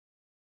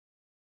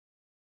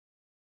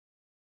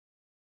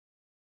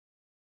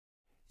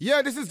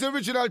Yeah, this is the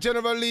original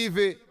General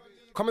Levy,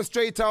 coming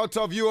straight out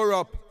of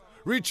Europe,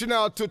 reaching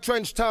out to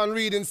Trenchtown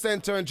Reading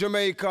Centre in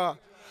Jamaica.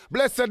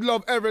 Blessed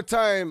love every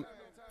time,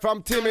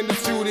 from Tim in the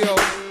studio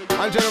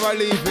and General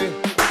Levy.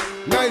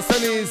 Nice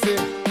and easy.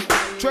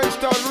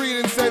 Trenchtown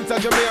Reading Centre,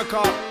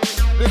 Jamaica.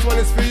 This one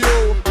is for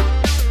you.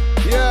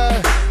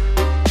 Yeah,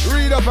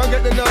 read up and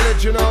get the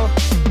knowledge, you know.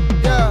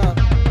 Yeah.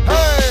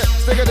 Hey,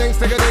 stick a ding,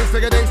 stick a ding,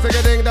 stick a ding, stick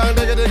a ding down,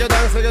 dig a dig a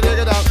down, stick a dig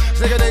a down,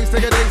 stick a ding,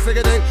 stick a ding, stick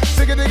a ding,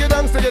 stick a dig a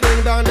down, stick a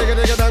ding down, dig a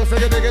dig a down,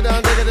 stick a dig a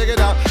down, dig a dig a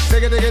down,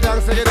 stick a dig a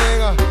down, stick a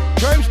ding.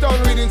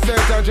 Trenchtown Reading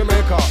Centre,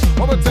 Jamaica.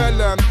 I'ma tell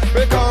them,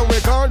 we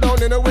calm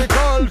down in a we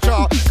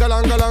culture.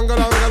 Galang, galang,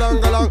 galang,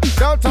 galang, galang.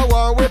 Delta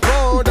one we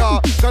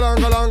powder. Galang,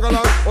 galang,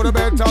 galang. Or the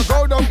better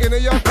go down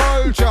in your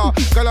culture.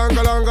 Galang,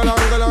 galang, galang,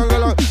 galang,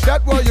 galang.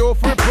 That way you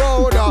feel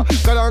prouder.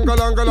 Galang,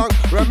 galang, galang.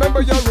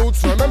 Remember your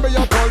roots, remember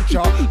your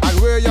culture, and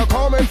where you're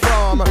coming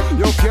from.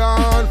 You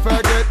can't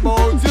forget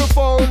about your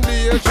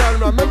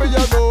foundation. Remember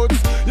your roots,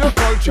 your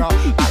culture,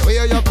 and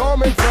where you're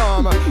coming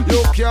from.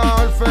 You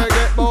can't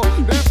forget about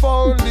the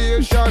foundation.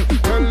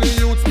 Tell the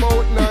youths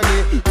about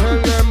Nanny, tell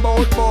them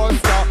about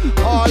Buster,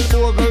 Paul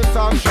Bogle,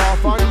 Sam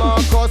Schaff and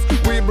Marcus,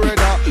 we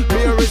brother.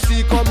 Mary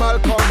Seacom,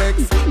 Malcolm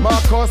X,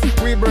 Marcus,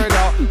 we brother.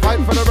 Fight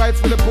for the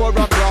rights for the poor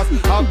across,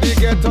 have the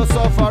ghetto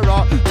sufferer.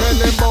 Tell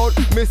them about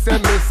Miss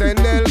Nelson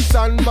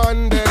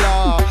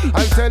Mandela,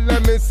 and tell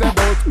them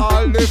about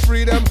all the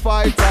freedom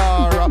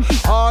fighter.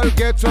 All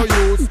ghetto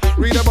youths,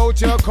 read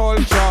about your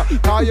culture,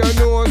 cause you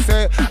know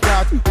say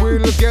that will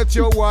get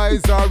you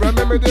wiser.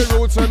 Remember the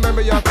roots,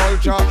 remember your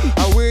culture,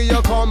 and where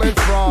you're coming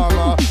from.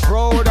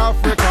 Proud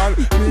African,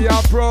 be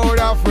a proud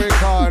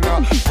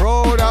African.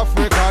 Proud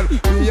African,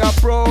 be a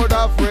proud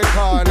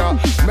African.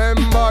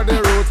 Remember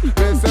the roots,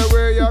 they say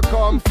where you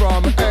come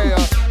from. Hey,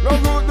 no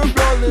root the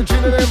knowledge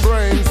in them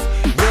brains.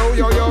 Yo,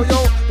 yo, yo,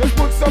 yo, just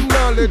put some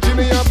knowledge in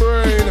your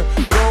brain.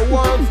 No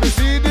one to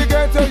see the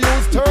ghetto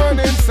youths turn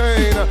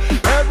insane.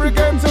 Every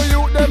ghetto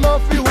youth, them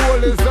off the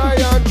whole is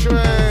Zion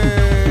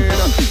train.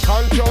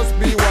 Conscious,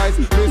 be wise,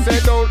 they say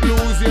don't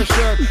lose your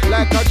shirt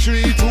like a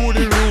tree to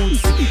the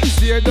roots.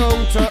 Stay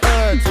down to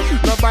earth,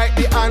 no bite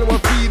the hand will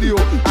feed you,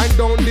 and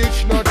don't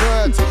ditch no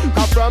dirt.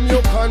 Cause from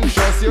your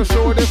conscious, you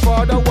show the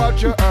Father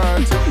what you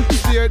earned.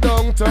 Stay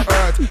down to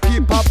earth,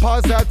 keep a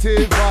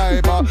positive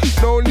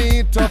vibe. No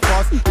need to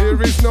fuss, there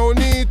is no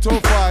need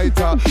to fight.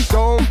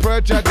 Don't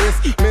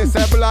prejudice, me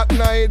say black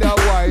neither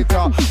white.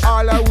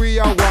 All we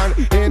are one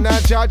in a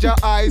Jaja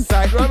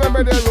eyesight.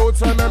 Remember the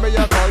roots, remember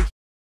your culture.